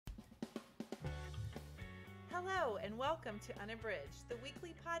Hello and welcome to Unabridged, the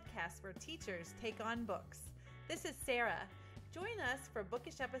weekly podcast where teachers take on books. This is Sarah. Join us for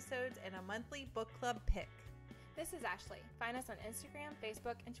bookish episodes and a monthly book club pick. This is Ashley. Find us on Instagram,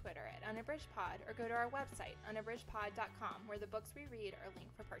 Facebook, and Twitter at Unabridged Pod or go to our website, unabridgedpod.com, where the books we read are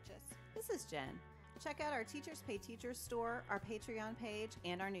linked for purchase. This is Jen. Check out our Teachers Pay Teachers store, our Patreon page,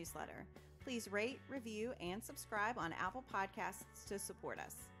 and our newsletter. Please rate, review, and subscribe on Apple Podcasts to support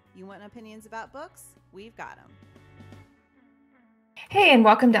us. You want opinions about books? We've got them. Hey, and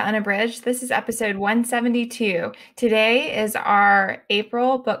welcome to Unabridged. This is episode 172. Today is our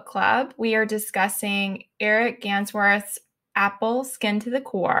April book club. We are discussing Eric Gansworth's Apple Skin to the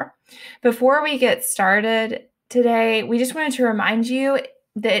Core. Before we get started today, we just wanted to remind you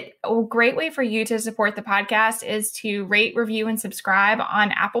that a great way for you to support the podcast is to rate, review, and subscribe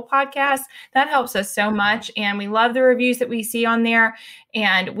on Apple Podcasts. That helps us so much, and we love the reviews that we see on there,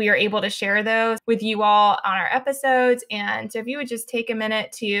 and we are able to share those with you all on our episodes. And so if you would just take a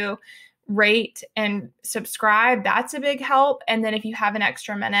minute to rate and subscribe, that's a big help. And then if you have an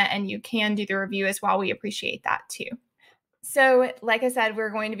extra minute and you can do the review as well, we appreciate that too. So like I said, we're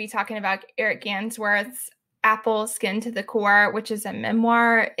going to be talking about Eric Gansworth's Apple Skin to the Core, which is a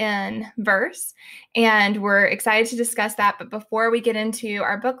memoir in verse. And we're excited to discuss that. But before we get into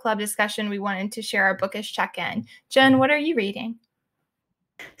our book club discussion, we wanted to share our bookish check-in. Jen, what are you reading?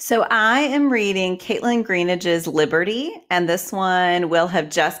 So I am reading Caitlin Greenidge's Liberty, and this one will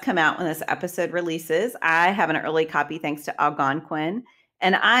have just come out when this episode releases. I have an early copy thanks to Algonquin,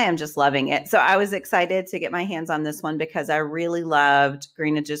 and I am just loving it. So I was excited to get my hands on this one because I really loved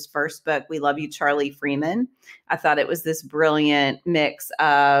Greenidge's first book, We Love You, Charlie Freeman. I thought it was this brilliant mix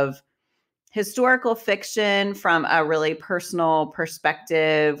of historical fiction from a really personal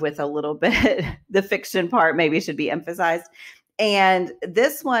perspective with a little bit, the fiction part maybe should be emphasized. And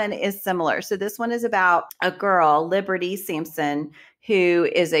this one is similar. So this one is about a girl, Liberty Sampson, who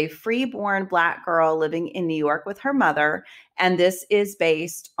is a freeborn Black girl living in New York with her mother. And this is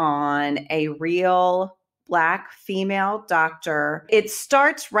based on a real Black female doctor. It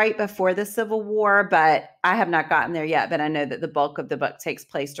starts right before the Civil War, but I have not gotten there yet. But I know that the bulk of the book takes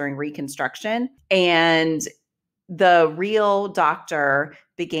place during Reconstruction. And the real doctor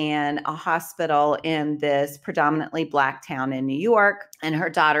began a hospital in this predominantly Black town in New York. And her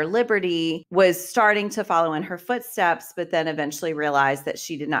daughter, Liberty, was starting to follow in her footsteps, but then eventually realized that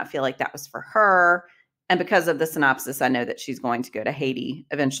she did not feel like that was for her. And because of the synopsis, I know that she's going to go to Haiti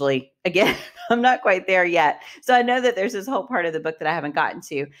eventually. Again, I'm not quite there yet. So I know that there's this whole part of the book that I haven't gotten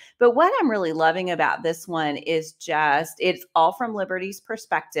to. But what I'm really loving about this one is just, it's all from Liberty's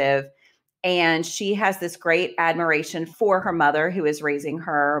perspective. And she has this great admiration for her mother, who is raising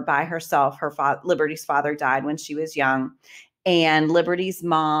her by herself. Liberty's father died when she was young. And Liberty's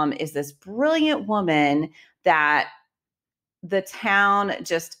mom is this brilliant woman that the town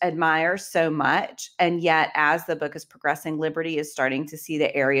just admires so much. And yet, as the book is progressing, Liberty is starting to see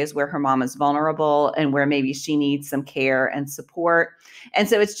the areas where her mom is vulnerable and where maybe she needs some care and support. And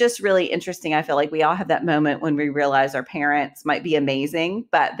so it's just really interesting. I feel like we all have that moment when we realize our parents might be amazing,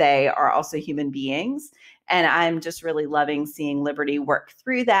 but they are also human beings. And I'm just really loving seeing Liberty work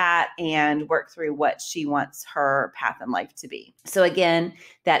through that and work through what she wants her path in life to be. So again,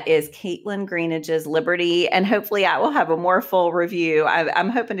 that is Caitlin Greenidge's Liberty. And hopefully I will have a more full review. I'm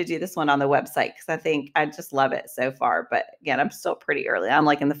hoping to do this one on the website because I think I just love it so far. But again, I'm still pretty early. I'm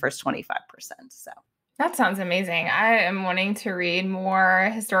like in the first 25%. So That sounds amazing. I am wanting to read more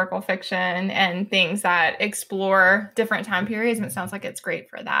historical fiction and things that explore different time periods. And it sounds like it's great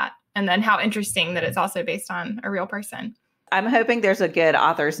for that. And then how interesting that it's also based on a real person. I'm hoping there's a good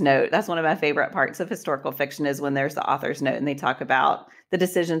author's note. That's one of my favorite parts of historical fiction is when there's the author's note and they talk about the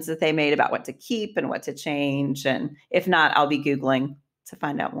decisions that they made about what to keep and what to change. And if not, I'll be Googling to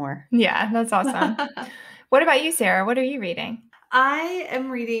find out more. Yeah, that's awesome. What about you, Sarah? What are you reading? I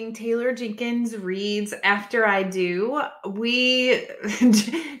am reading Taylor Jenkins Reads After I Do.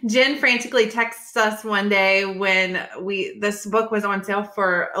 Jen frantically texts us one day when this book was on sale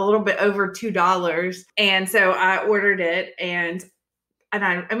for a little bit over $2. And so I ordered it and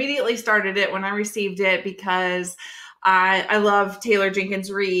I immediately started it when I received it because I love Taylor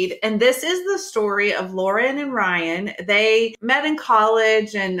Jenkins Reid. And this is the story of Lauren and Ryan. They met in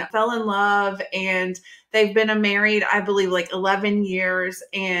college and fell in love, and they've been married, I believe, like 11 years.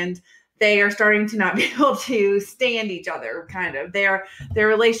 And they are starting to not be able to stand each other, kind of. Their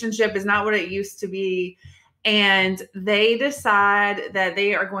relationship is not what it used to be. And they decide that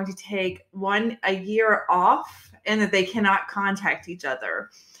they are going to take a year off and that they cannot contact each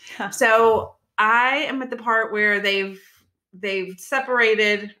other. So I am at the part where they've they've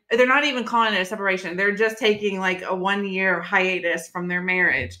separated. They're not even calling it a separation. They're just taking like a 1-year hiatus from their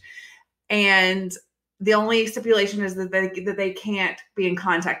marriage. And the only stipulation is that they can't be in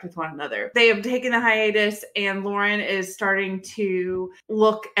contact with one another. They have taken the hiatus, and Lauren is starting to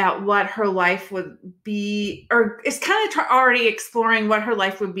look at what her life would be, or is kind of already exploring what her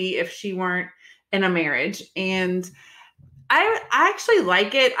life would be if she weren't in a marriage. And I actually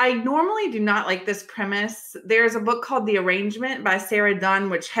like it. I normally do not like this premise. There's a book called The Arrangement by Sarah Dunn,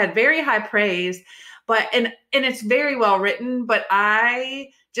 which had very high praise, and it's very well written, but I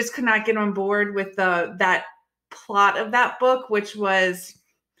just could not get on board with that plot of that book, which was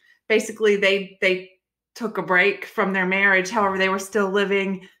basically they took a break from their marriage. However, they were still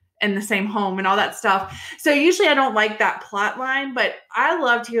living in the same home and all that stuff. So usually I don't like that plot line, but I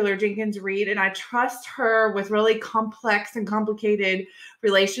love Taylor Jenkins Reid, and I trust her with really complex and complicated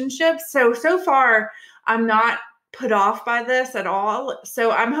relationships. So far I'm not put off by this at all.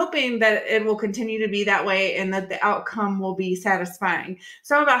 So I'm hoping that it will continue to be that way and that the outcome will be satisfying.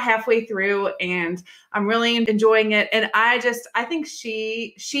 So I'm about halfway through and I'm really enjoying it. And I think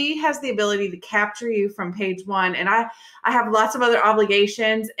she has the ability to capture you from page one. And I have lots of other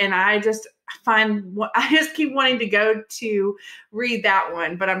obligations, and I just keep wanting to go to read that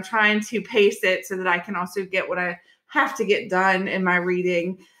one, but I'm trying to pace it so that I can also get what I have to get done in my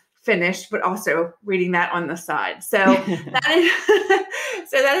reading finished, but also reading that on the side. So that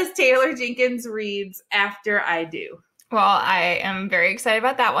is Taylor Jenkins Reid's After I Do. Well, I am very excited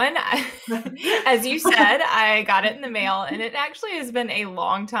about that one. As you said, I got it in the mail, and it actually has been a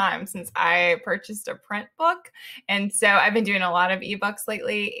long time since I purchased a print book. And so I've been doing a lot of ebooks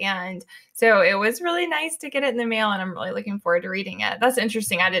lately. And so it was really nice to get it in the mail, and I'm really looking forward to reading it. That's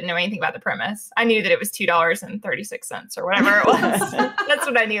interesting. I didn't know anything about the premise. I knew that it was $2.36 or whatever it was. That's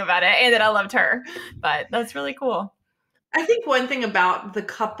what I knew about it, and that I loved her. But that's really cool. I think one thing about the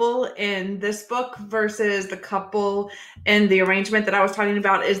couple in this book versus the couple in The Arrangement that I was talking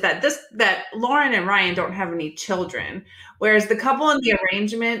about is that Lauren and Ryan don't have any children, whereas the couple in The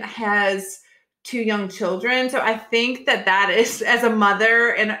Arrangement has 2 young children. So I think that is, as a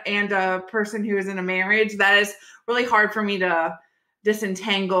mother and a person who is in a marriage, that is really hard for me to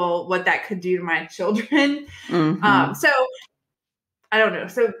disentangle what that could do to my children. Mm-hmm. So I don't know.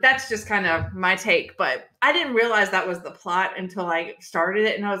 So that's just kind of my take, but I didn't realize that was the plot until I started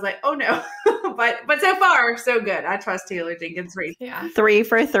it, and I was like, oh no. but so far, so good. I trust Taylor Jenkins Reid. Yeah. 3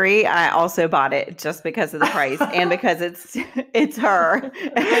 for $3. I also bought it just because of the price and because it's her.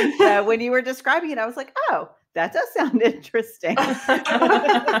 And so when you were describing it, I was like, oh, that does sound interesting.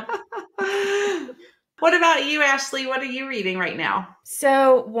 What about you, Ashley? What are you reading right now?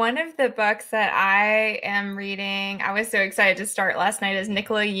 So one of the books that I am reading, I was so excited to start last night, is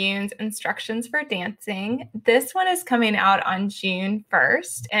Nicola Yoon's Instructions for Dancing. This one is coming out on June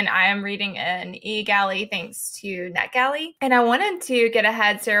 1st, and I am reading an eGalley thanks to NetGalley. And I wanted to get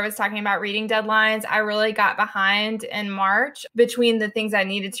ahead. Sarah was talking about reading deadlines. I really got behind in March between the things I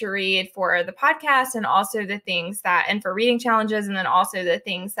needed to read for the podcast and also the things and for reading challenges, and then also the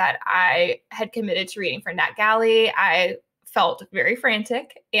things that I had committed to reading for NetGalley. I felt very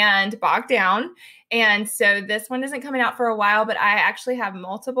frantic and bogged down. And so this one isn't coming out for a while, but I actually have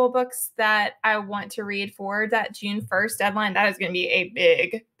multiple books that I want to read for that June 1st deadline. That is going to be a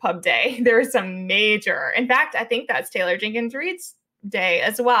big pub day. There's some major, in fact, I think that's Taylor Jenkins Reid's day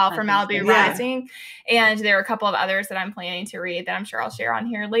as well for Malibu Rising. And there are a couple of others that I'm planning to read that I'm sure I'll share on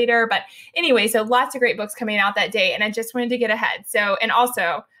here later. But anyway, so lots of great books coming out that day. And I just wanted to get ahead. So, and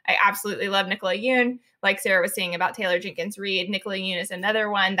also I absolutely love Nicola Yoon. Like Sarah was saying about Taylor Jenkins Reid, Nicola Yoon is another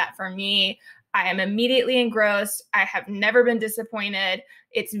one that for me, I am immediately engrossed. I have never been disappointed.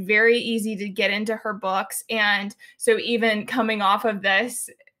 It's very easy to get into her books. And so even coming off of this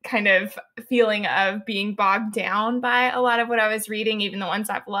kind of feeling of being bogged down by a lot of what I was reading, even the ones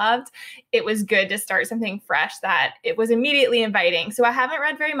I've loved, it was good to start something fresh that it was immediately inviting. So I haven't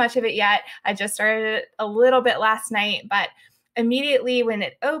read very much of it yet. I just started it a little bit last night, but immediately when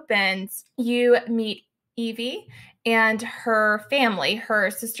it opens, you meet Evie and her family,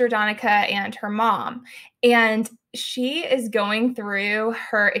 her sister Donica and her mom. And she is going through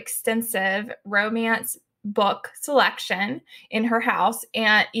her extensive romance book selection in her house,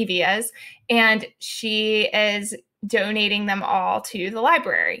 and Evie is, and she is donating them all to the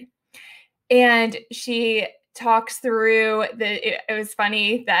library. And she talks through it was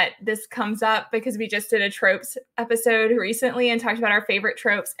funny that this comes up because we just did a tropes episode recently and talked about our favorite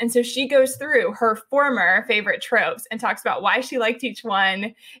tropes. And so she goes through her former favorite tropes and talks about why she liked each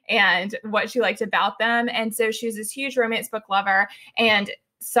one and what she liked about them. And so she was this huge romance book lover. And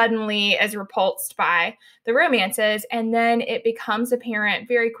suddenly is repulsed by the romances. And then it becomes apparent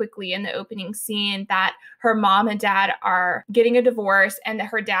very quickly in the opening scene that her mom and dad are getting a divorce and that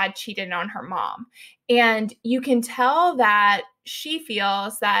her dad cheated on her mom. And you can tell that she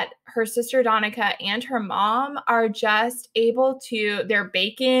feels that her sister Donica and her mom are just able to, they're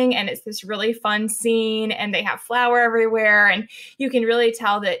baking and it's this really fun scene and they have flour everywhere. And you can really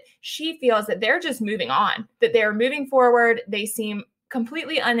tell that she feels that they're just moving on, that they're moving forward. They seem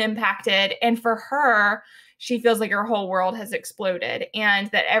completely unimpacted. And for her, she feels like her whole world has exploded and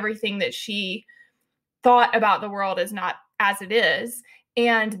that everything that she thought about the world is not as it is.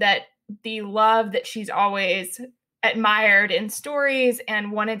 And that the love that she's always admired in stories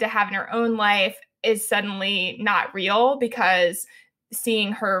and wanted to have in her own life is suddenly not real, because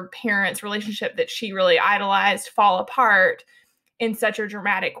seeing her parents' relationship that she really idolized fall apart in such a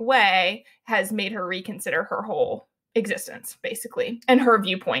dramatic way has made her reconsider her whole existence, basically, and her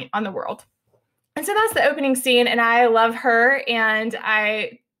viewpoint on the world. And so that's the opening scene, and I love her, and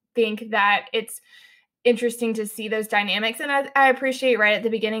I think that it's interesting to see those dynamics. And I appreciate right at the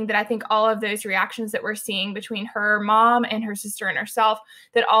beginning that I think all of those reactions that we're seeing between her mom and her sister and herself,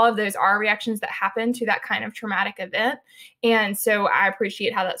 that all of those are reactions that happen to that kind of traumatic event. And so I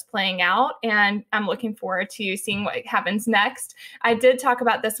appreciate how that's playing out, and I'm looking forward to seeing what happens next. I did talk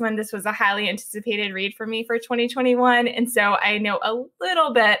about this one. This was a highly anticipated read for me for 2021. And so I know a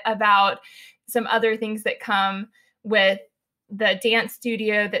little bit about some other things that come with the dance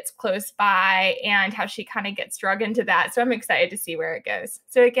studio that's close by and how she kind of gets drug into that. So I'm excited to see where it goes.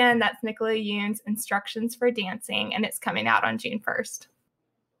 So again, that's Nicola Yoon's Instructions for Dancing, and it's coming out on June 1st.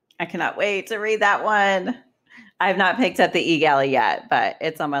 I cannot wait to read that one. I've not picked up the eGalley yet, but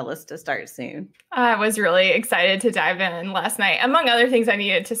it's on my list to start soon. I was really excited to dive in last night. Among other things, I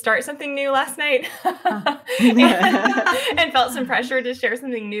needed to start something new last night and felt some pressure to share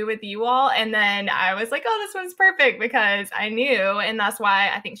something new with you all. And then I was like, oh, this one's perfect, because I knew, and that's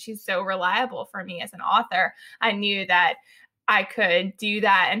why I think she's so reliable for me as an author. I knew that I could do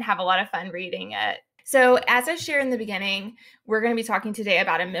that and have a lot of fun reading it. So as I shared in the beginning, we're going to be talking today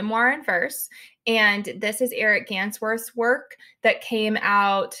about a memoir in verse. And this is Eric Gansworth's work that came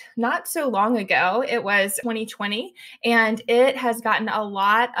out not so long ago. It was 2020, and it has gotten a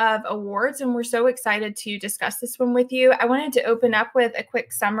lot of awards, and we're so excited to discuss this one with you. I wanted to open up with a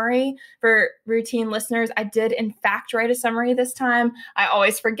quick summary for routine listeners. I did, in fact, write a summary this time. I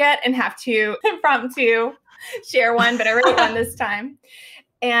always forget and have to impromptu share one, but I wrote one this time.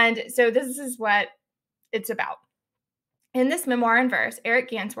 And so this is what it's about. In this memoir in verse, Eric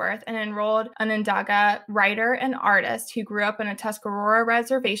Gansworth, an enrolled Onondaga writer and artist who grew up on a Tuscarora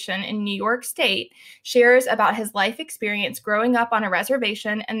reservation in New York State, shares about his life experience growing up on a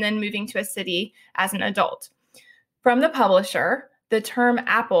reservation and then moving to a city as an adult. From the publisher, the term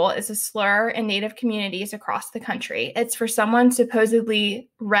apple is a slur in Native communities across the country. It's for someone supposedly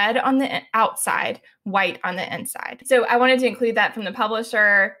red on the outside, white on the inside. So I wanted to include that from the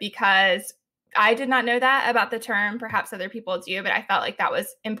publisher because I did not know that about the term. Perhaps other people do, but I felt like that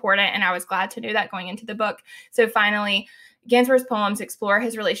was important, and I was glad to know that going into the book. So finally, Gansworth's poems explore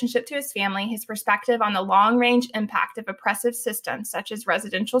his relationship to his family, his perspective on the long-range impact of oppressive systems such as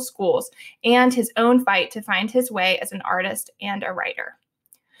residential schools, and his own fight to find his way as an artist and a writer.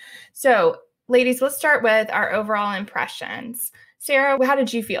 So, ladies, let's start with our overall impressions. Sarah, how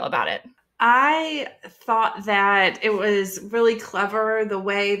did you feel about it? I thought that it was really clever the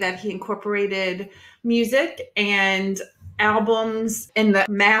way that he incorporated music and albums in the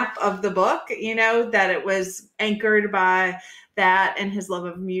map of the book, you know, that it was anchored by that and his love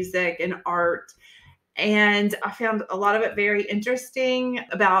of music and art. And I found a lot of it very interesting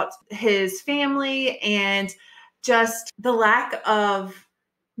about his family and just the lack of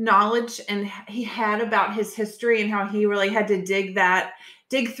knowledge and he had about his history and how he really had to dig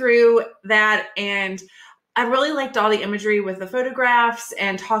through that. And I really liked all the imagery with the photographs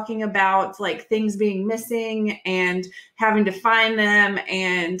and talking about like things being missing and having to find them.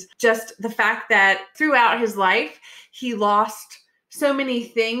 And just the fact that throughout his life, he lost so many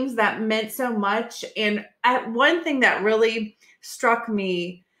things that meant so much. And one thing that really struck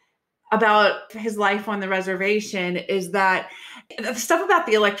me about his life on the reservation is that the stuff about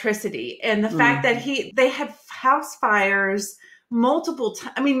the electricity and the fact that they had house fires multiple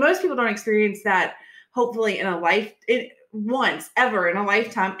times. I mean, most people don't experience that, hopefully, once ever in a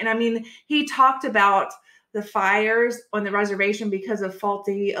lifetime. And I mean, he talked about the fires on the reservation because of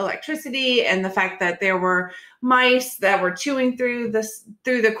faulty electricity and the fact that there were mice that were chewing through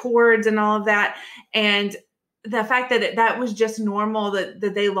the cords and all of that. And the fact that that was just normal, that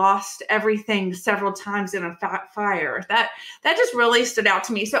they lost everything several times in a fire, that just really stood out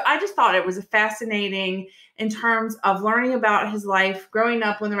to me. So I just thought it was fascinating in terms of learning about his life, growing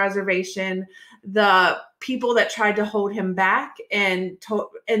up on the reservation, the people that tried to hold him back and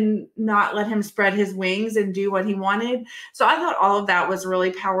not let him spread his wings and do what he wanted. So I thought all of that was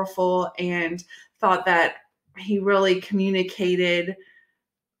really powerful, and thought that he really communicated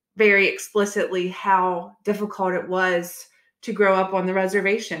very explicitly how difficult it was to grow up on the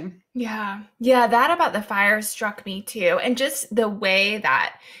reservation. Yeah. Yeah. That about the fire struck me too. And just the way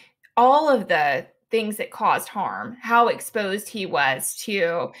that all of the things that caused harm, how exposed he was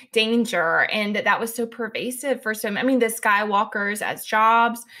to danger, and that was so pervasive for some. I mean, the Skywalkers as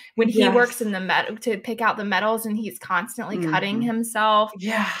jobs, when he works in the metal to pick out the metals, and he's constantly cutting himself.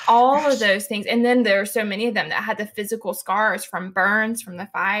 Yeah. All of those things. And then there are so many of them that had the physical scars from burns, from the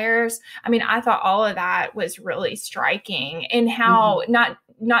fires. I mean, I thought all of that was really striking, and how not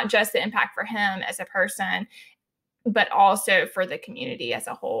just the impact for him as a person, but also for the community as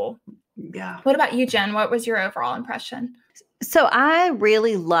a whole. Yeah. What about you, Jen? What was your overall impression? So I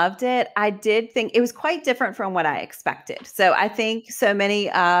really loved it. I did think it was quite different from what I expected. So I think so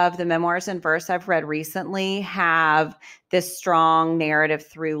many of the memoirs in verse I've read recently have this strong narrative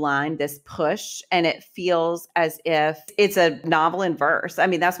through line, this push, and it feels as if it's a novel in verse. I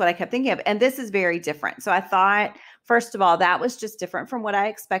mean, that's what I kept thinking of. And this is very different. So I thought, first of all, that was just different from what I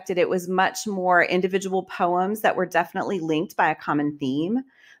expected. It was much more individual poems that were definitely linked by a common theme,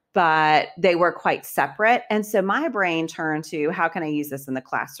 but they were quite separate. And so my brain turned to, how can I use this in the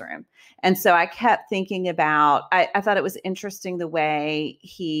classroom? And so I kept thinking about, I thought it was interesting the way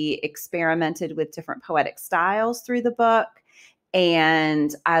he experimented with different poetic styles through the book.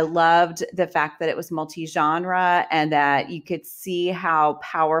 And I loved the fact that it was multi-genre, and that you could see how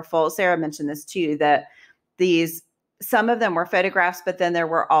powerful, Sarah mentioned this too, that some of them were photographs, but then there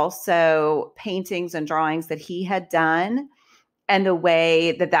were also paintings and drawings that he had done, and the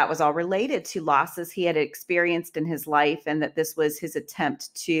way that that was all related to losses he had experienced in his life, and that this was his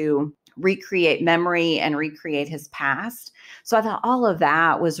attempt to recreate memory and recreate his past. So I thought all of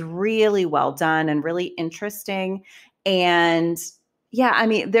that was really well done and really interesting. And yeah, I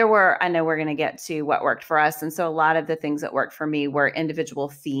mean, I know we're going to get to what worked for us. And so a lot of the things that worked for me were individual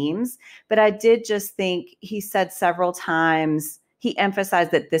themes, but I did just think he said several times, he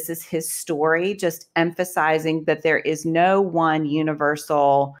emphasized that this is his story, just emphasizing that there is no one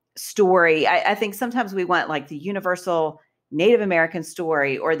universal story. I think sometimes we want like the universal Native American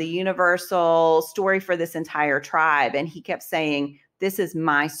story or the universal story for this entire tribe. And he kept saying, this is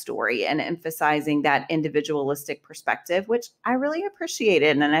my story, and emphasizing that individualistic perspective, which I really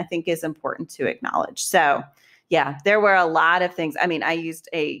appreciated and I think is important to acknowledge. So yeah, there were a lot of things. I mean, I used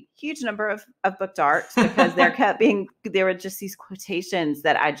a huge number of book darts because there were just these quotations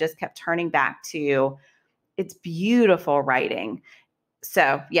that I just kept turning back to. It's beautiful writing.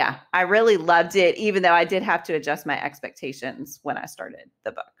 So yeah, I really loved it, even though I did have to adjust my expectations when I started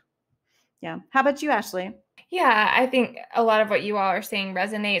the book. Yeah. How about you, Ashley? Yeah, I think a lot of what you all are saying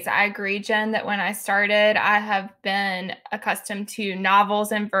resonates. I agree, Jen, that when I started, I have been accustomed to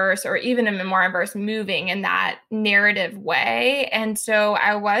novels in verse, or even a memoir in verse, moving in that narrative way. And so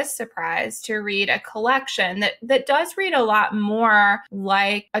I was surprised to read a collection that does read a lot more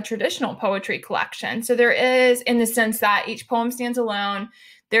like a traditional poetry collection. So there is, in the sense that each poem stands alone,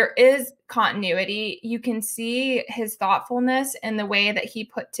 there is continuity. You can see his thoughtfulness in the way that he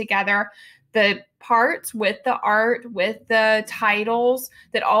put together the parts with the art, with the titles,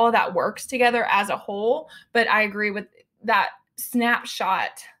 that all of that works together as a whole. But I agree with that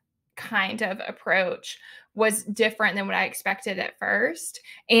snapshot kind of approach was different than what I expected at first.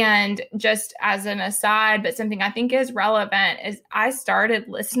 And just as an aside, but something I think is relevant, is I started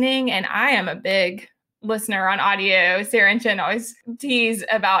listening, and I am a big listener on audio. Sarah and Jen always tease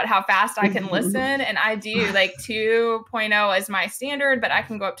about how fast I can listen, and I do. Like 2.0 is my standard, but I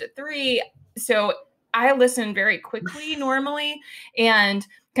can go up to 3. So I listen very quickly normally, and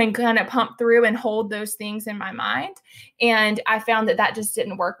can kind of pump through and hold those things in my mind. And I found that just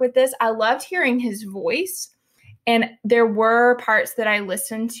didn't work with this. I loved hearing his voice. And there were parts that I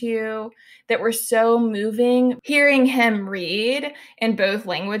listened to that were so moving. Hearing him read in both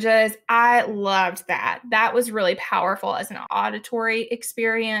languages, I loved that. That was really powerful as an auditory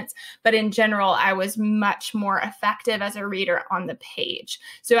experience. But in general, I was much more effective as a reader on the page.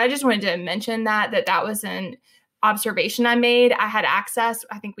 So I just wanted to mention that was an observation I made. I had access,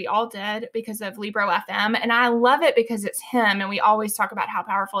 I think we all did, because of Libro FM, and I love it because it's him, and we always talk about how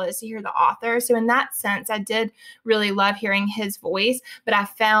powerful it is to hear the author. So in that sense, I did really love hearing his voice, but I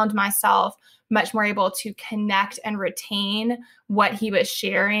found myself much more able to connect and retain what he was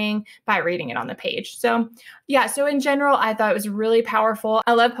sharing by reading it on the page. So yeah, so in general, I thought it was really powerful.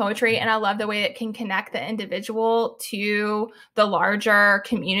 I love poetry, and I love the way it can connect the individual to the larger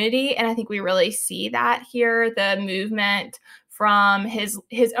community. And I think we really see that here, the movement from his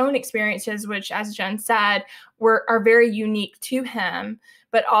own experiences, which, as Jen said, are very unique to him,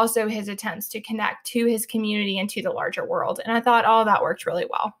 but also his attempts to connect to his community and to the larger world. And I thought all of that worked really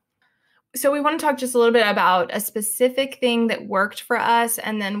well. So we want to talk just a little bit about a specific thing that worked for us,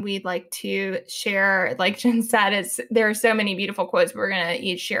 and then we'd like to share, like Jen said, there are so many beautiful quotes. We're going to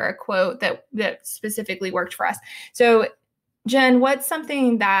each share a quote that specifically worked for us. So Jen, what's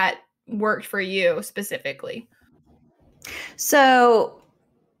something that worked for you specifically? So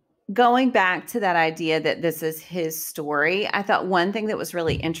going back to that idea that this is his story, I thought one thing that was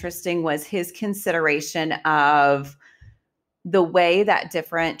really interesting was his consideration of the way that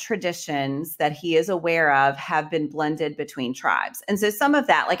different traditions that he is aware of have been blended between tribes. And so some of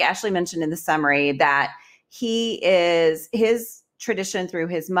that, like Ashley mentioned in the summary, that his tradition through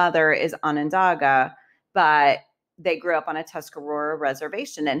his mother is Onondaga, but they grew up on a Tuscarora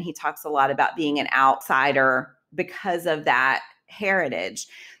reservation. And he talks a lot about being an outsider because of that heritage.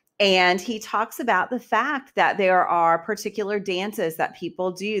 And he talks about the fact that there are particular dances that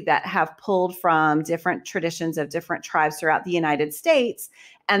people do that have pulled from different traditions of different tribes throughout the United States,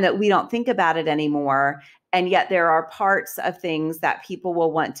 and that we don't think about it anymore. And yet there are parts of things that people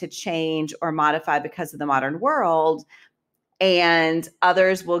will want to change or modify because of the modern world. And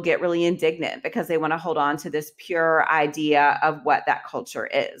others will get really indignant because they want to hold on to this pure idea of what that culture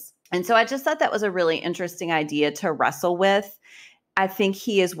is. And so I just thought that was a really interesting idea to wrestle with. I think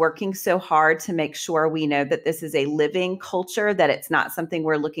he is working so hard to make sure we know that this is a living culture, that it's not something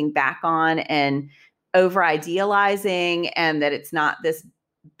we're looking back on and over idealizing, and that it's not this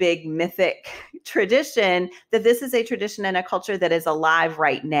big mythic tradition, that this is a tradition and a culture that is alive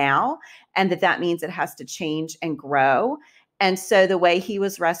right now, and that means it has to change and grow. And so the way he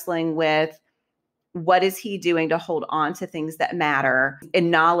was wrestling with what is he doing to hold on to things that matter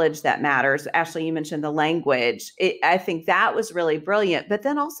and knowledge that matters? Ashley, you mentioned the language. I think that was really brilliant, but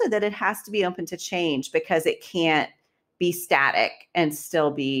then also that it has to be open to change because it can't be static and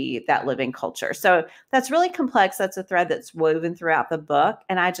still be that living culture. So that's really complex. That's a thread that's woven throughout the book.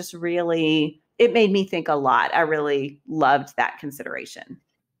 And it made me think a lot. I really loved that consideration.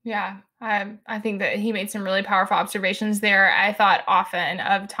 Yeah, I think that he made some really powerful observations there. I thought often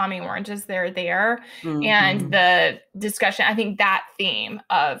of Tommy Orange's They're There, and the discussion. I think that theme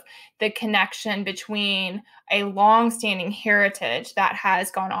of the connection between a long-standing heritage that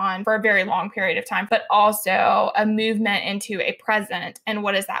has gone on for a very long period of time, but also a movement into a present. And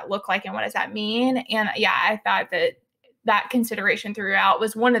what does that look like? And what does that mean? And yeah, I thought that consideration throughout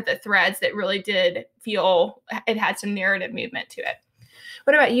was one of the threads that really did feel it had some narrative movement to it.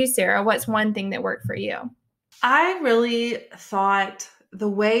 What about you, Sarah? What's one thing that worked for you? I really thought the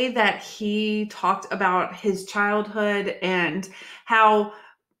way that he talked about his childhood and how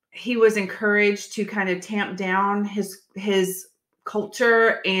he was encouraged to kind of tamp down his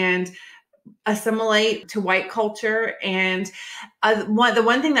culture and assimilate to white culture. And the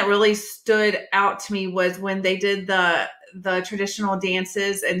one thing that really stood out to me was when they did the traditional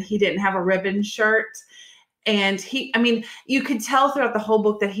dances and he didn't have a ribbon shirt. And you could tell throughout the whole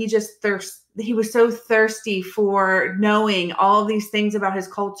book that he was so thirsty for knowing all of these things about his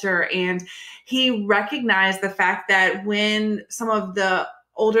culture. And he recognized the fact that when some of the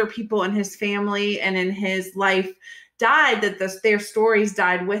older people in his family and in his life died, that their stories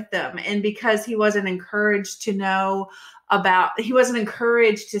died with them. And because he wasn't encouraged he wasn't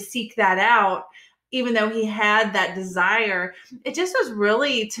encouraged to seek that out, even though he had that desire, it just was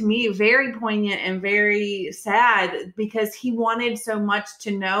really, to me, very poignant and very sad because he wanted so much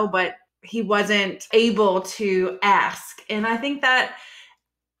to know, but he wasn't able to ask. And I think that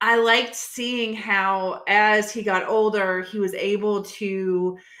I liked seeing how, as he got older, he was able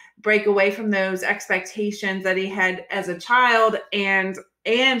to break away from those expectations that he had as a child and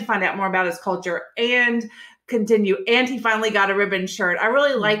find out more about his culture and continue. And he finally got a ribbon shirt. I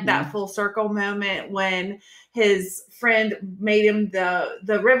really liked that full circle moment when his friend made him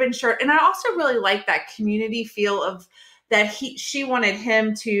the ribbon shirt. And I also really liked that community feel of that she wanted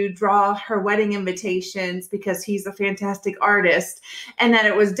him to draw her wedding invitations because he's a fantastic artist, and that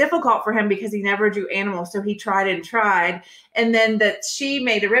it was difficult for him because he never drew animals. So he tried and tried. And then that she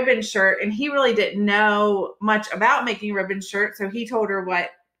made a ribbon shirt and he really didn't know much about making a ribbon shirt. So he told her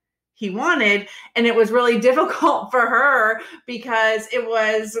what he wanted. And it was really difficult for her because it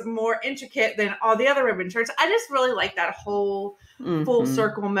was more intricate than all the other ribbon shirts. I just really like that whole full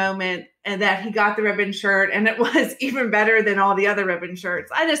circle moment, and that he got the ribbon shirt, and it was even better than all the other ribbon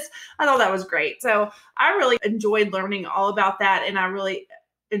shirts. I thought that was great. So I really enjoyed learning all about that, and I really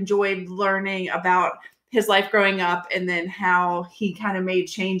enjoyed learning about his life growing up, and then how he kind of made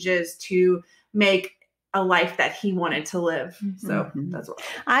changes to make a life that he wanted to live. So that's what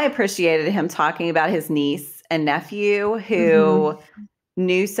I appreciated him talking about his niece and nephew who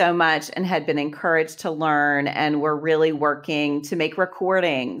knew so much and had been encouraged to learn, and were really working to make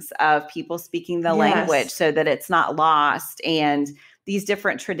recordings of people speaking the language so that it's not lost, and these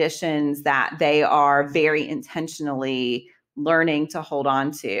different traditions that they are very intentionally learning to hold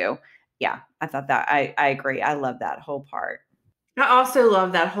on to. Yeah, I thought that I agree. I love that whole part. I also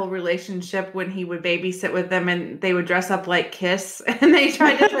love that whole relationship when he would babysit with them and they would dress up like Kiss, and they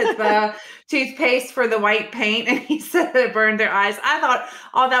tried to put the toothpaste for the white paint, and he said it burned their eyes. I thought,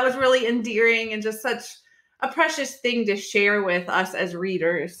 oh, that was really endearing and just such a precious thing to share with us as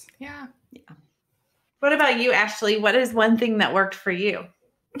readers. Yeah. What about you, Ashley? What is one thing that worked for you?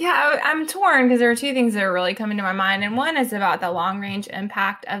 Yeah, I'm torn because there are two things that are really coming to my mind. And one is about the long range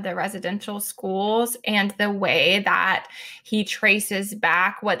impact of the residential schools and the way that he traces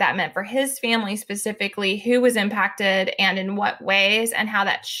back what that meant for his family specifically, who was impacted and in what ways, and how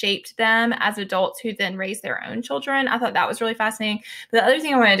that shaped them as adults who then raised their own children. I thought that was really fascinating. But the other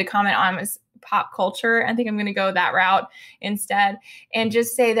thing I wanted to comment on was pop culture. I think I'm going to go that route instead, and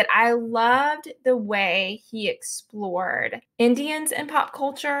just say that I loved the way he explored Indians in pop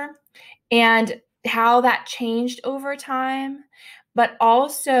culture and how that changed over time, but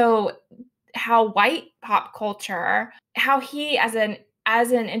also how white pop culture, how he as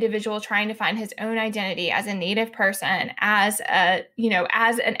an individual trying to find his own identity as a Native person, as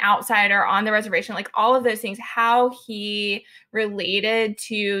an outsider on the reservation, like all of those things, how he related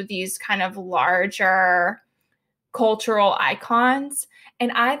to these kind of larger cultural icons.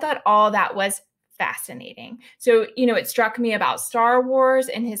 And I thought all that was fascinating. So, it struck me about Star Wars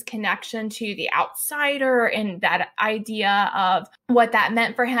and his connection to the outsider and that idea of what that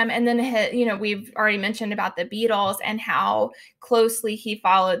meant for him. And then, we've already mentioned about the Beatles and how closely he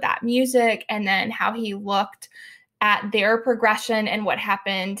followed that music, and then how he looked at their progression and what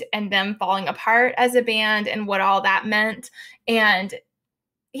happened and them falling apart as a band and what all that meant. And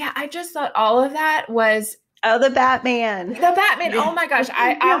yeah, I just thought all of that was the Batman. Oh my gosh.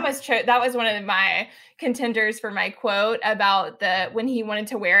 I almost chose, that was one of my contenders for my quote about when he wanted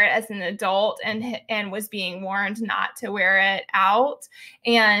to wear it as an adult and was being warned not to wear it out.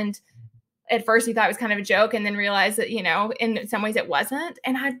 And at first he thought it was kind of a joke, and then realized that, in some ways it wasn't.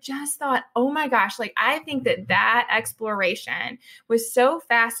 And I just thought, oh my gosh, like, I think that exploration was so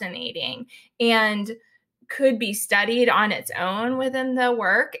fascinating and could be studied on its own within the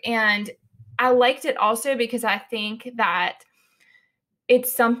work. And I liked it also because I think that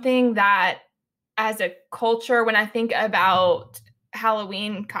it's something that as a culture, when I think about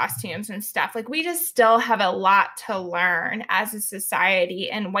Halloween costumes and stuff, like, we just still have a lot to learn as a society,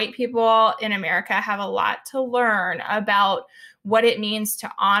 and white people in America have a lot to learn about what it means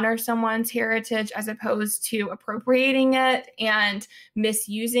to honor someone's heritage as opposed to appropriating it and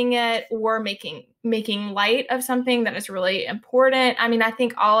misusing it or making light of something that is really important. I mean, I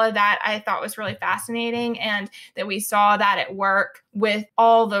think all of that I thought was really fascinating, and that we saw that at work with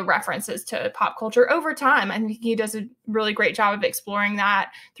all the references to pop culture over time. I think he does a really great job of exploring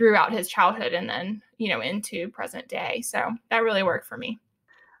that throughout his childhood and then, into present day. So that really worked for me.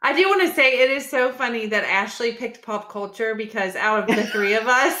 I do want to say it is so funny that Ashley picked pop culture, because out of the three of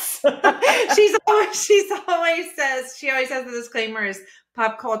us, she always says the disclaimer is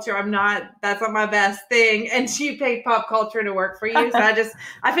pop culture. That's not my best thing. And she picked pop culture to work for you. So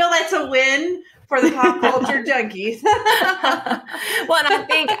I feel that's a win for the pop culture junkies. Well, and I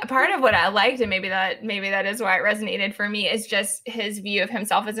think part of what I liked, and maybe that is why it resonated for me, is just his view of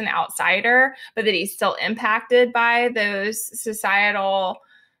himself as an outsider, but that he's still impacted by those societal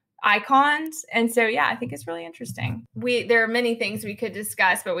icons. And so, yeah, I think it's really interesting. There are many things we could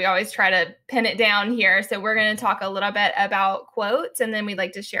discuss, but we always try to pin it down here. So we're going to talk a little bit about quotes, and then we'd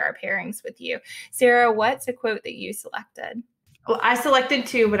like to share our pairings with you. Sarah, what's a quote that you selected? Well, I selected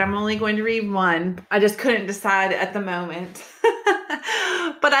two, but I'm only going to read one. I just couldn't decide at the moment.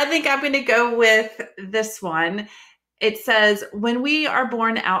 But I think I'm going to go with this one. It says, when we are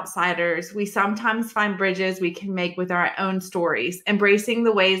born outsiders, we sometimes find bridges we can make with our own stories, embracing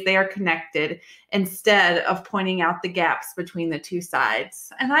the ways they are connected instead of pointing out the gaps between the two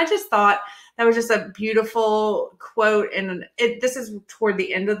sides. And I just thought that was just a beautiful quote. And this is toward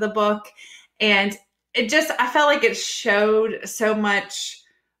the end of the book. And I felt like it showed so much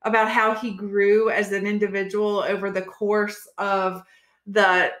about how he grew as an individual over the course of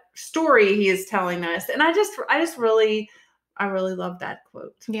the story he is telling us. And I really love that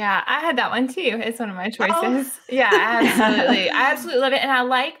quote. Yeah, I had that one too. It's one of my choices. Yeah, absolutely. I absolutely love it. And I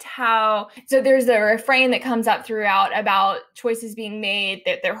liked so there's a refrain that comes up throughout about choices being made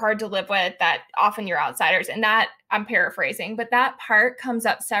that they're hard to live with, that often you're outsiders. And that, I'm paraphrasing, but that part comes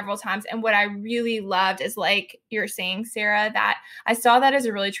up several times. And what I really loved is, like you're saying, Sarah, that I saw that as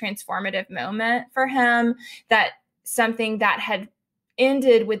a really transformative moment for him, that something that had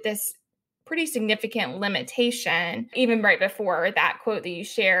ended with this pretty significant limitation. Even right before that quote that you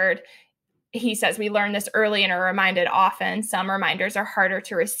shared, he says, we learn this early and are reminded often. Some reminders are harder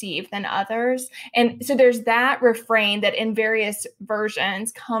to receive than others. And so there's that refrain that in various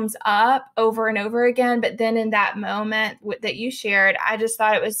versions comes up over and over again. But then in that moment that you shared, I just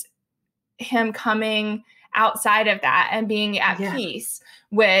thought it was him coming outside of that and being at peace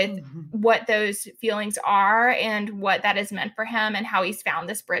with what those feelings are and what that has meant for him and how he's found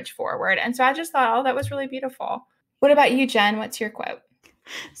this bridge forward. And so I just thought, oh, that was really beautiful. What about you, Jen? What's your quote?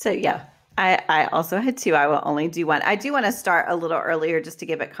 So yeah, I also had two. I will only do one. I do want to start a little earlier just to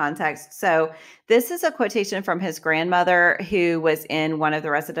give it context. So this is a quotation from his grandmother who was in one of the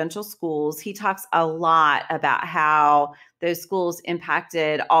residential schools. He talks a lot about how those schools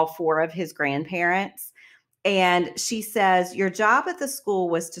impacted all four of his grandparents. And she says, your job at the school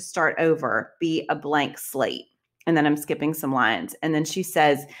was to start over, be a blank slate. And then I'm skipping some lines. And then she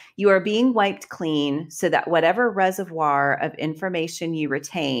says, you are being wiped clean so that whatever reservoir of information you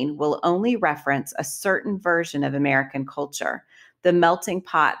retain will only reference a certain version of American culture, the melting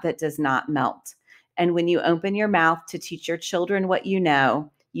pot that does not melt. And when you open your mouth to teach your children what you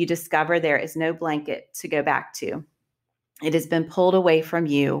know, you discover there is no blanket to go back to. It has been pulled away from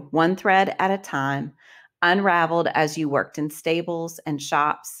you, one thread at a time, unraveled as you worked in stables and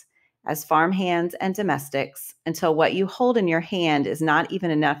shops, as farmhands and domestics, until what you hold in your hand is not even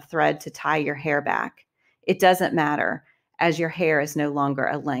enough thread to tie your hair back. It doesn't matter, as your hair is no longer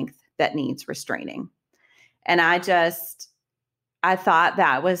a length that needs restraining. And I thought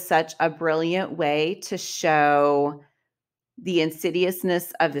that was such a brilliant way to show the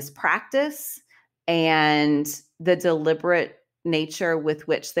insidiousness of this practice and the deliberate nature with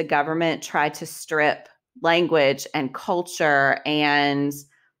which the government tried to strip language and culture and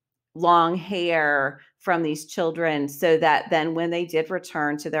long hair from these children, so that then when they did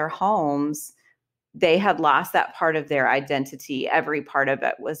return to their homes, they had lost that part of their identity. Every part of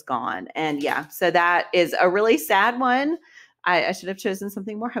it was gone. And yeah, so that is a really sad one. I should have chosen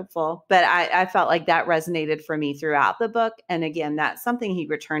something more hopeful, but I felt like that resonated for me throughout the book. And again, that's something he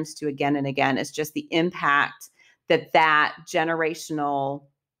returns to again and again, is just the impact that generational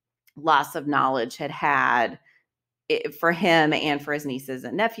loss of knowledge had for him and for his nieces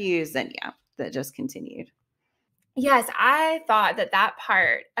and nephews. And yeah, that just continued. Yes, I thought that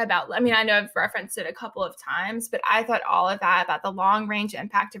part about, I mean, I know I've referenced it a couple of times, but I thought all of that about the long range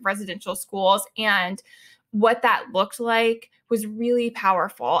impact of residential schools and what that looked like was really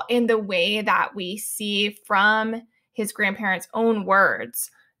powerful in the way that we see from his grandparents' own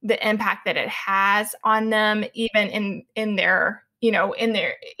words, the impact that it has on them, even in their,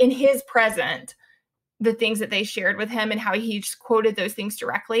 in his present, the things that they shared with him and how he just quoted those things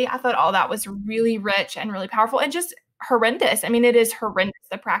directly. I thought all that was really rich and really powerful and just horrendous. I mean, it is horrendous.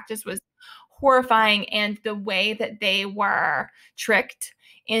 The practice was horrifying, and the way that they were tricked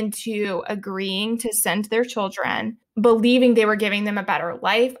into agreeing to send their children, believing they were giving them a better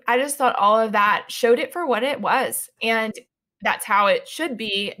life. I just thought all of that showed it for what it was. And that's how it should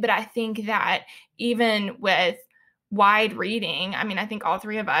be. But I think that even with wide reading, I mean, I think all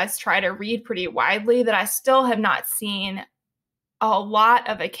three of us try to read pretty widely, that I still have not seen a lot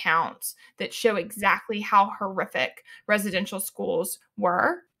of accounts that show exactly how horrific residential schools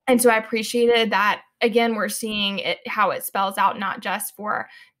were. And so I appreciated that. Again, we're seeing it, how it spells out, not just for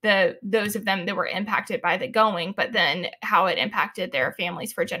those of them that were impacted by the going, but then how it impacted their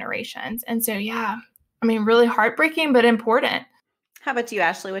families for generations. And so, yeah, I mean, really heartbreaking, but important. How about you,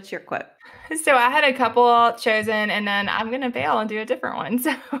 Ashley? What's your quote? So I had a couple chosen, and then I'm going to bail and do a different one.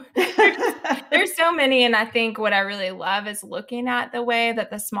 So there's so many. And I think what I really love is looking at the way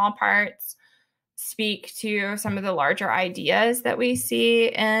that the small parts speak to some of the larger ideas that we see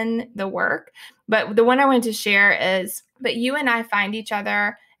in the work. But the one I wanted to share is, but you and I find each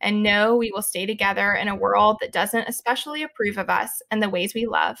other and know we will stay together in a world that doesn't especially approve of us and the ways we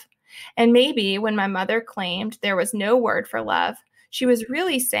love. And maybe when my mother claimed there was no word for love, she was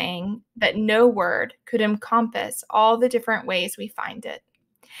really saying that no word could encompass all the different ways we find it.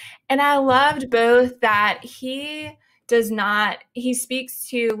 And I loved both that he he speaks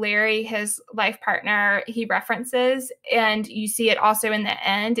to Larry, his life partner, he references, and you see it also in the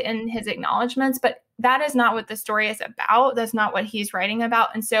end in his acknowledgments, but that is not what the story is about. That's not what he's writing about.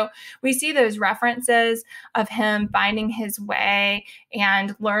 And so we see those references of him finding his way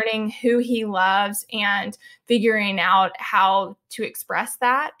and learning who he loves and figuring out how to express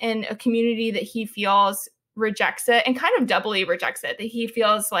that in a community that he feels rejects it, and kind of doubly rejects it, that he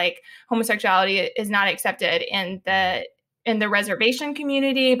feels like homosexuality is not accepted in the reservation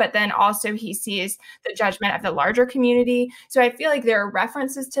community, but then also he sees the judgment of the larger community. So I feel like there are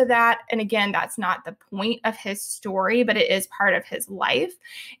references to that. And again, that's not the point of his story, but it is part of his life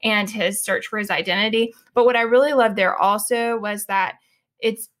and his search for his identity. But what I really loved there also was that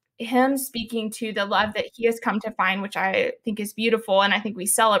it's him speaking to the love that he has come to find, which I think is beautiful. And I think we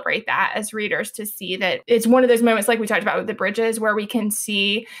celebrate that as readers, to see that it's one of those moments like we talked about with the bridges, where we can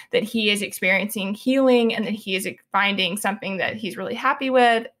see that he is experiencing healing and that he is finding something that he's really happy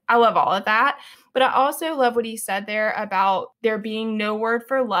with. I love all of that. But I also love what he said there about there being no word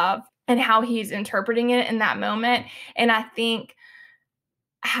for love and how he's interpreting it in that moment. And I think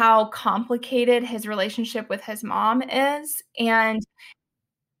how complicated his relationship with his mom is, and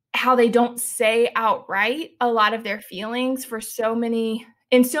how they don't say outright a lot of their feelings in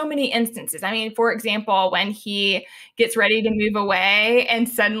so many instances. I mean, for example, when he gets ready to move away and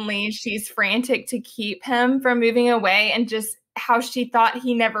suddenly she's frantic to keep him from moving away, and just how she thought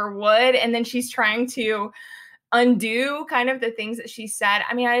he never would. And then she's trying to undo kind of the things that she said.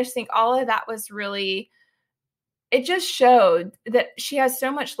 I mean, I just think all of that was really, it just showed that she has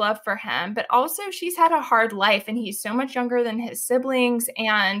so much love for him, but also she's had a hard life and he's so much younger than his siblings.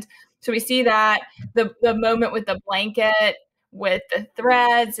 And so we see that the moment with the blanket, with the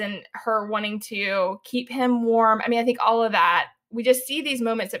threads, and her wanting to keep him warm. I mean, I think all of that, we just see these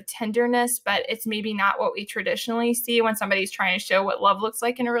moments of tenderness, but it's maybe not what we traditionally see when somebody's trying to show what love looks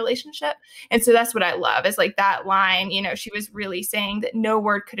like in a relationship. And so that's what I love, is like that line, she was really saying that no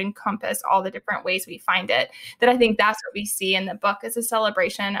word could encompass all the different ways we find it. That I think that's what we see in the book, as a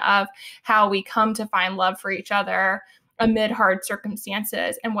celebration of how we come to find love for each other amid hard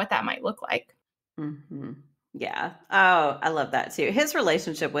circumstances and what that might look like. Mm-hmm. Yeah. Oh, I love that too. His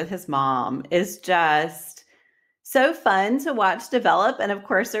relationship with his mom is just so fun to watch develop. And of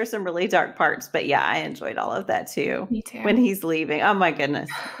course, there's some really dark parts, but yeah, I enjoyed all of that too. Me too. When he's leaving. Oh my goodness.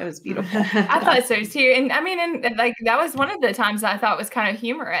 It was beautiful. I thought so too. And I mean, and like, that was one of the times I thought was kind of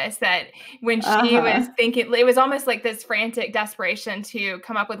humorous, that when she was thinking, it was almost like this frantic desperation to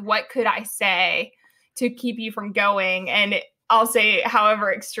come up with, what could I say to keep you from going? And I'll say,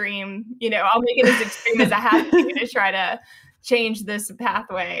 however extreme, I'll make it as extreme as I have to try to change this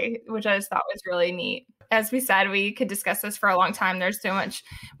pathway, which I just thought was really neat. As we said, we could discuss this for a long time. There's so much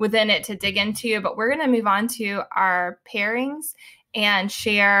within it to dig into, but we're going to move on to our pairings and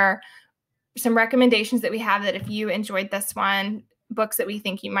share some recommendations that we have, that if you enjoyed this one, books that we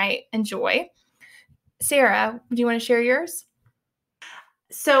think you might enjoy. Sarah, do you want to share yours?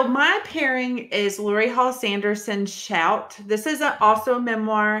 So my pairing is Laurie Halse Anderson's Shout. This is also a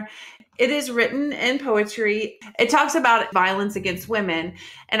memoir. It is written in poetry. It talks about violence against women.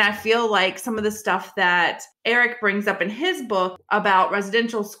 And I feel like some of the stuff that Eric brings up in his book about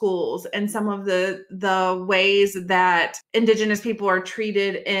residential schools and some of the ways that Indigenous people are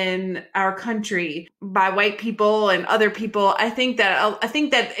treated in our country by white people and other people. I think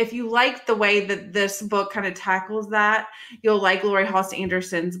that if you like the way that this book kind of tackles that, you'll like Laurie Halse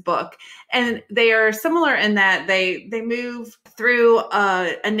Anderson's book. And they are similar in that they move through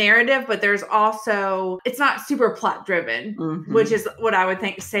a narrative, but there's also, it's not super plot driven, which is what I would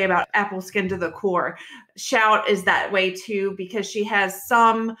say about Apple Skin to the Core. Shout is that way too, because she has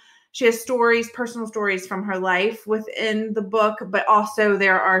stories, personal stories from her life within the book, but also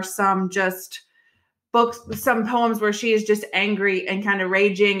there are some poems where she is just angry and kind of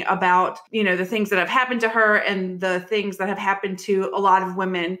raging about, the things that have happened to her and the things that have happened to a lot of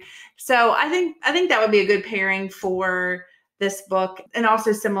women. So I think that would be a good pairing for this book, and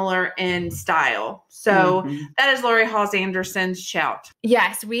also similar in style. So that is Laurie Halse Anderson's Shout.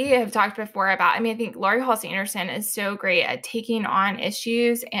 Yes, we have talked before about, I think Laurie Halse Anderson is so great at taking on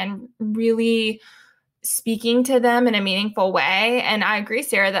issues and really speaking to them in a meaningful way. And I agree,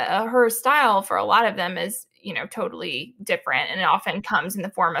 Sarah, that her style for a lot of them is, totally different. And it often comes in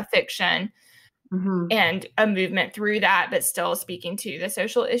the form of fiction and a movement through that, but still speaking to the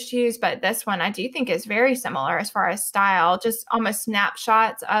social issues. But this one I do think is very similar as far as style, just almost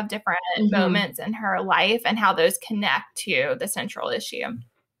snapshots of different moments in her life and how those connect to the central issue.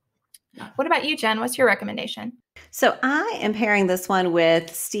 What about you, Jen? What's your recommendation? So I am pairing this one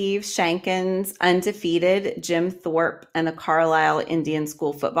with Steve Sheinkin's Undefeated, Jim Thorpe, and the Carlisle Indian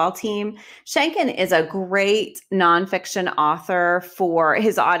School football team. Sheinkin is a great nonfiction author for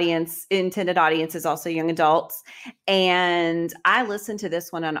his audience. Intended audience is also young adults. And I listened to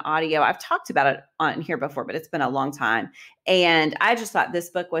this one on audio. I've talked about it on here before, but it's been a long time. And I just thought this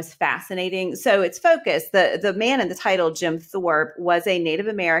book was fascinating. So it's focused. The man in the title, Jim Thorpe, was a Native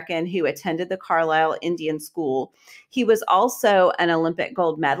American who attended the Carlisle Indian School. He was also an Olympic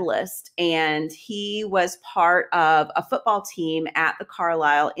gold medalist, and he was part of a football team at the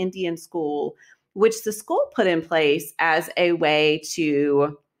Carlisle Indian School, which the school put in place as a way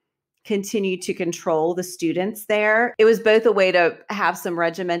to continue to control the students there. It was both a way to have some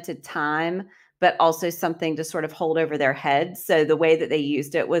regimented time, but also something to sort of hold over their heads. So the way that they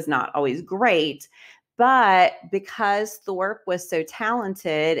used it was not always great. But because Thorpe was so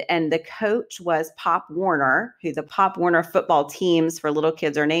talented and the coach was Pop Warner, who the Pop Warner football teams for little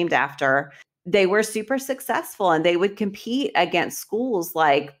kids are named after, they were super successful and they would compete against schools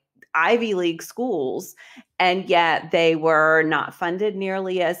like Ivy League schools. And yet they were not funded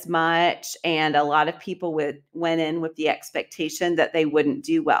nearly as much. And a lot of people went in with the expectation that they wouldn't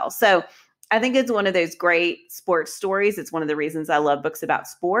do well. So I think it's one of those great sports stories. It's one of the reasons I love books about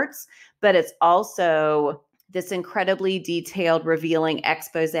sports, but it's also this incredibly detailed, revealing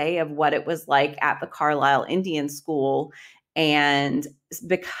expose of what it was like at the Carlisle Indian School. And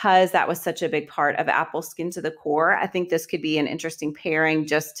because that was such a big part of Apple Skin to the Core, I think this could be an interesting pairing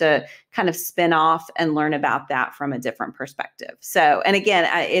just to kind of spin off and learn about that from a different perspective. So, and again,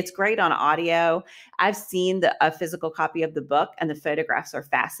 it's great on audio. I've seen a physical copy of the book and the photographs are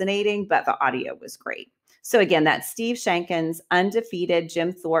fascinating, but the audio was great. So again, that's Steve Sheinkin's Undefeated,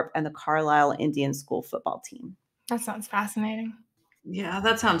 Jim Thorpe, and the Carlisle Indian School football team. That sounds fascinating. Yeah,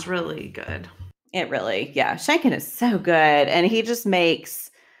 that sounds really good. It really, yeah. Sheinkin is so good. And he just makes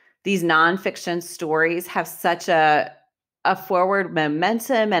these nonfiction stories have such a forward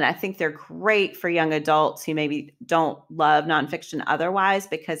momentum. And I think they're great for young adults who maybe don't love nonfiction otherwise,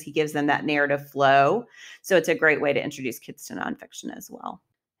 because he gives them that narrative flow. So it's a great way to introduce kids to nonfiction as well.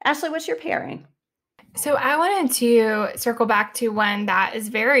 Ashley, what's your pairing? So I wanted to circle back to one that is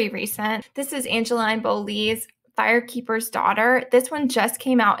very recent. This is Angeline Boulley's Firekeeper's Daughter. This one just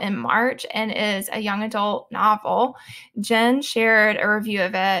came out in March and is a young adult novel. Jen shared a review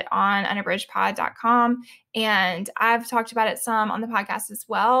of it on unabridgedpod.com, and I've talked about it some on the podcast as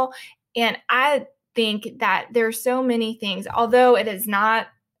well. And I think that there's so many things, although it is not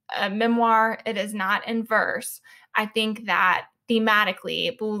a memoir, it is not in verse. I think that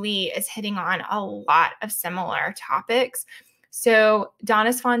thematically, Boulley is hitting on a lot of similar topics. So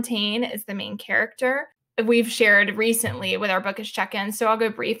Donis Fontaine is the main character. We've shared recently with our bookish check-in, so I'll go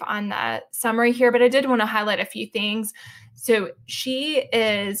brief on the summary here, but I did want to highlight a few things. So she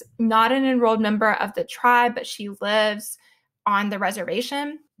is not an enrolled member of the tribe, but she lives on the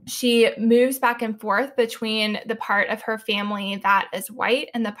reservation. She moves back and forth between the part of her family that is white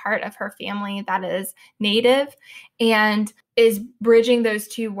and the part of her family that is native, and is bridging those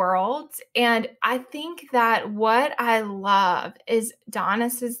two worlds. And I think that what I love is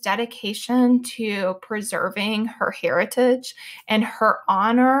Donis's dedication to preserving her heritage and her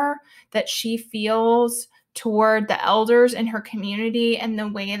honor that she feels toward the elders in her community, and the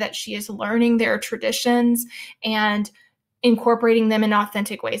way that she is learning their traditions and incorporating them in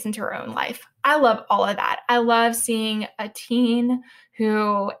authentic ways into her own life. I love all of that. I love seeing a teen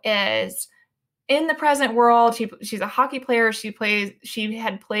who is in the present world. She's a hockey player. She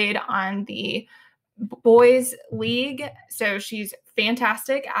had played on the boys league. So she's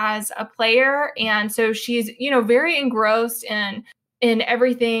fantastic as a player. And so she's, very engrossed in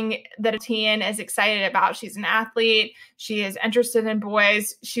everything that a teen is excited about. She's an athlete. She is interested in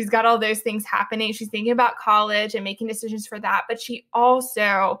boys. She's got all those things happening. She's thinking about college and making decisions for that. But she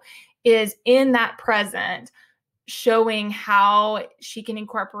also is in that present, showing how she can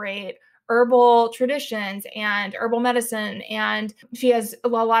incorporate herbal traditions and herbal medicine. And she has a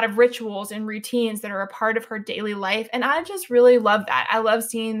lot of rituals and routines that are a part of her daily life. And I just really love that. I love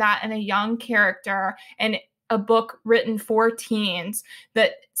seeing that in a young character, and a book written for teens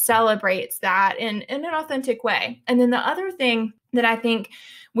that celebrates that in an authentic way. And then the other thing that I think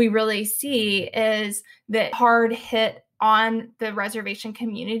we really see is the hard hit on the reservation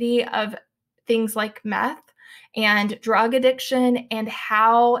community of things like meth and drug addiction, and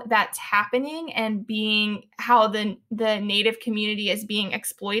how that's happening, and how the native community is being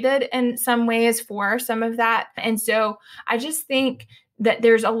exploited in some ways for some of that. And so I just think that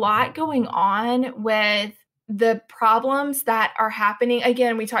there's a lot going on with the problems that are happening.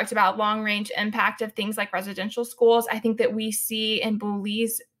 Again, we talked about long range impact of things like residential schools. I think that we see in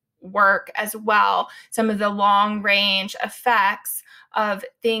Boulley's work as well, some of the long range effects of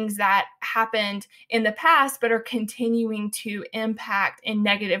things that happened in the past, but are continuing to impact in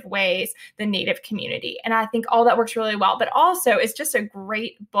negative ways the Native community. And I think all that works really well, but also it's just a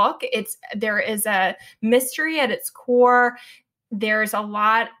great book. There is a mystery at its core. There's a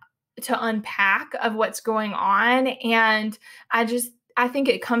lot to unpack of what's going on. And I think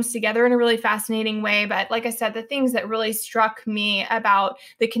it comes together in a really fascinating way. But like I said, the things that really struck me about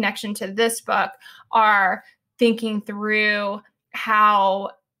the connection to this book are thinking through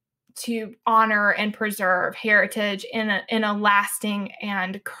how to honor and preserve heritage in a lasting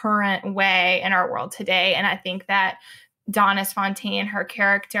and current way in our world today. And I think that Donis Fontaine, her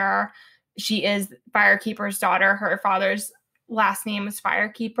character, she is Firekeeper's daughter. Her father's last name was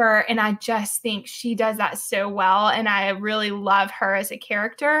Firekeeper. And I just think she does that so well. And I really love her as a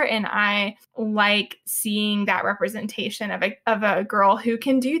character. And I like seeing that representation of a girl who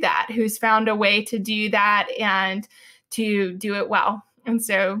can do that, who's found a way to do that and to do it well. And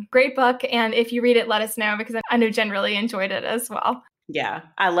so great book. And if you read it, let us know, because I know Jen really enjoyed it as well. Yeah,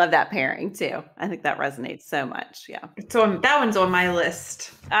 I love that pairing too. I think that resonates so much. Yeah. That one's on my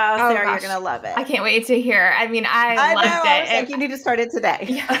list. Oh, Sarah, you're going to love it. I can't wait to hear. I mean, I loved it. I was like, you need to start it today.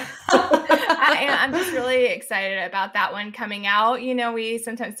 Yeah. I'm just really excited about that one coming out. You know, we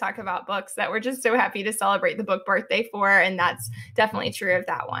sometimes talk about books that we're just so happy to celebrate the book birthday for, and that's definitely true of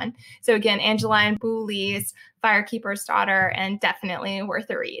that one. So again, Angeline Boulley's Firekeeper's Daughter, and definitely worth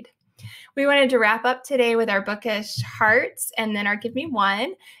a read. We wanted to wrap up today with our bookish hearts and then our give me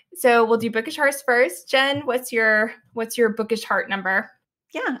one. So we'll do bookish hearts first. Jen, what's your bookish heart number?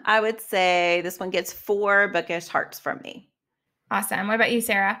 Yeah, I would say this one gets 4 bookish hearts from me. Awesome. What about you,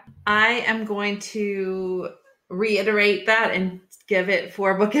 Sarah? I am going to reiterate that and give it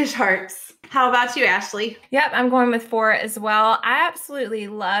 4 bookish hearts. How about you, Ashley? Yep, I'm going with 4 as well. I absolutely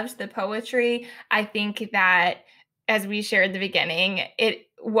loved the poetry. I think that, as we shared at the beginning, it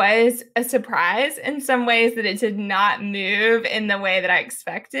was a surprise in some ways that it did not move in the way that I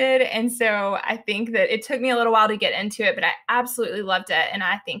expected. And so I think that it took me a little while to get into it, but I absolutely loved it. And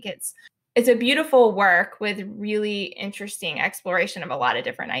I think it's a beautiful work with really interesting exploration of a lot of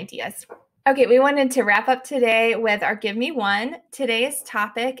different ideas. Okay, we wanted to wrap up today with our Give Me One. Today's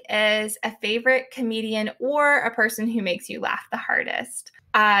topic is a favorite comedian or a person who makes you laugh the hardest.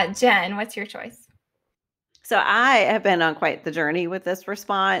 Jen, what's your choice? So I have been on quite the journey with this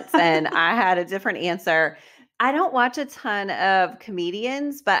response, and I had a different answer. I don't watch a ton of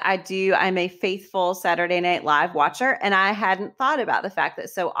comedians, but I'm a faithful Saturday Night Live watcher, and I hadn't thought about the fact that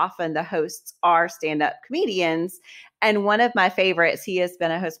so often the hosts are stand-up comedians. And one of my favorites, he has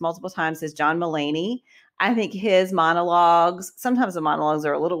been a host multiple times, is John Mulaney. I think his monologues, sometimes the monologues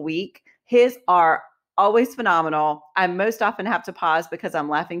are a little weak. His are always phenomenal. I most often have to pause because I'm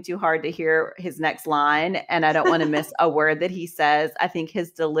laughing too hard to hear his next line, and I don't want to miss a word that he says. I think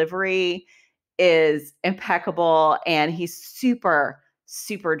his delivery is impeccable, and he's super,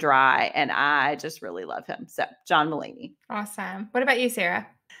 super dry, and I just really love him. So John Mulaney. Awesome. What about you, Sarah?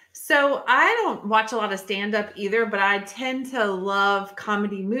 So I don't watch a lot of stand-up either, but I tend to love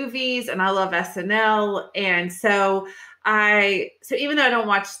comedy movies, and I love SNL. And so even though I don't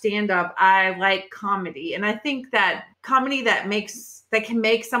watch stand-up, I like comedy. And I think that comedy that can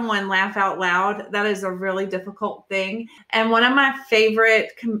make someone laugh out loud, that is a really difficult thing. And one of my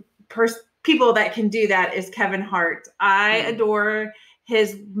favorite people that can do that is Kevin Hart. I adore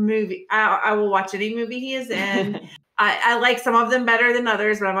his movie. I will watch any movie he is in. I like some of them better than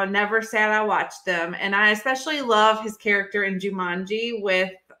others, but I'm never sad I watched them. And I especially love his character in Jumanji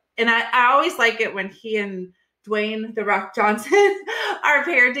and I always like it when he and Dwayne "The Rock" Johnson are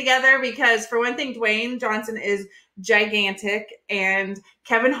paired together, because for one thing, Dwayne Johnson is gigantic and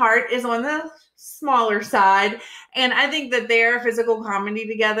Kevin Hart is on the smaller side. And I think that their physical comedy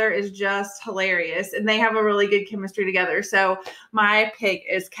together is just hilarious, and they have a really good chemistry together. So my pick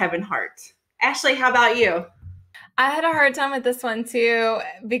is Kevin Hart. Ashley, how about you? I had a hard time with this one too,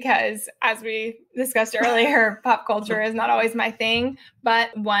 because as we discussed earlier, pop culture is not always my thing.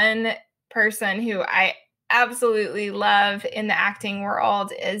 But one person who I absolutely love in the acting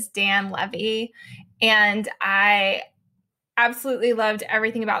world is Dan Levy. And I absolutely loved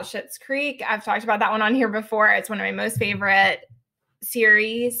everything about Schitt's Creek. I've talked about that one on here before. It's one of my most favorite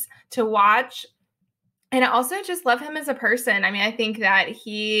series to watch. And I also just love him as a person. I mean, I think that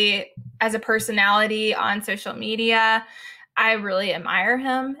he, as a personality on social media, I really admire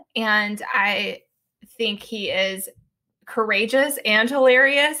him. And I think he is courageous and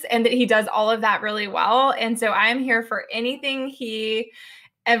hilarious, and that he does all of that really well. And so I'm here for anything he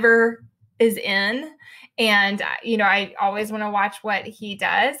ever is in. And, I always want to watch what he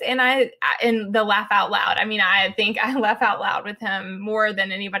does. And the laugh out loud. I mean, I think I laugh out loud with him more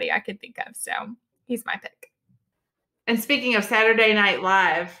than anybody I could think of. So he's my pick. And speaking of Saturday Night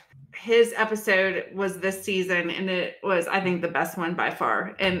Live, his episode was this season, and it was, I think, the best one by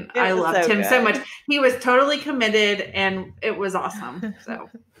far. And I loved him so much. He was totally committed, and it was awesome. So.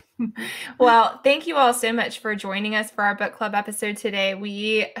 Well, thank you all so much for joining us for our book club episode today.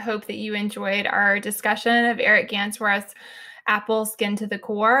 We hope that you enjoyed our discussion of Eric Gansworth's Apple Skin to the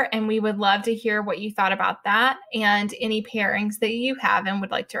Core, and we would love to hear what you thought about that and any pairings that you have and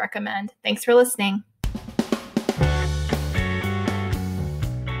would like to recommend. Thanks for listening.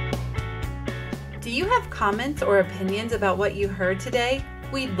 Do you have comments or opinions about what you heard today?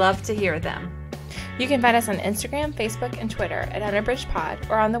 We'd love to hear them. You can find us on Instagram, Facebook, and Twitter at Unabridged Pod,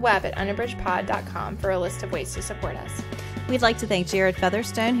 or on the web at unabridgedpod.com for a list of ways to support us. We'd like to thank Jared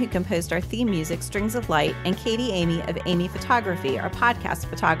Featherstone, who composed our theme music, Strings of Light, and Katie Amy of Amy Photography, our podcast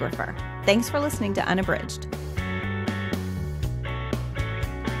photographer. Thanks for listening to Unabridged.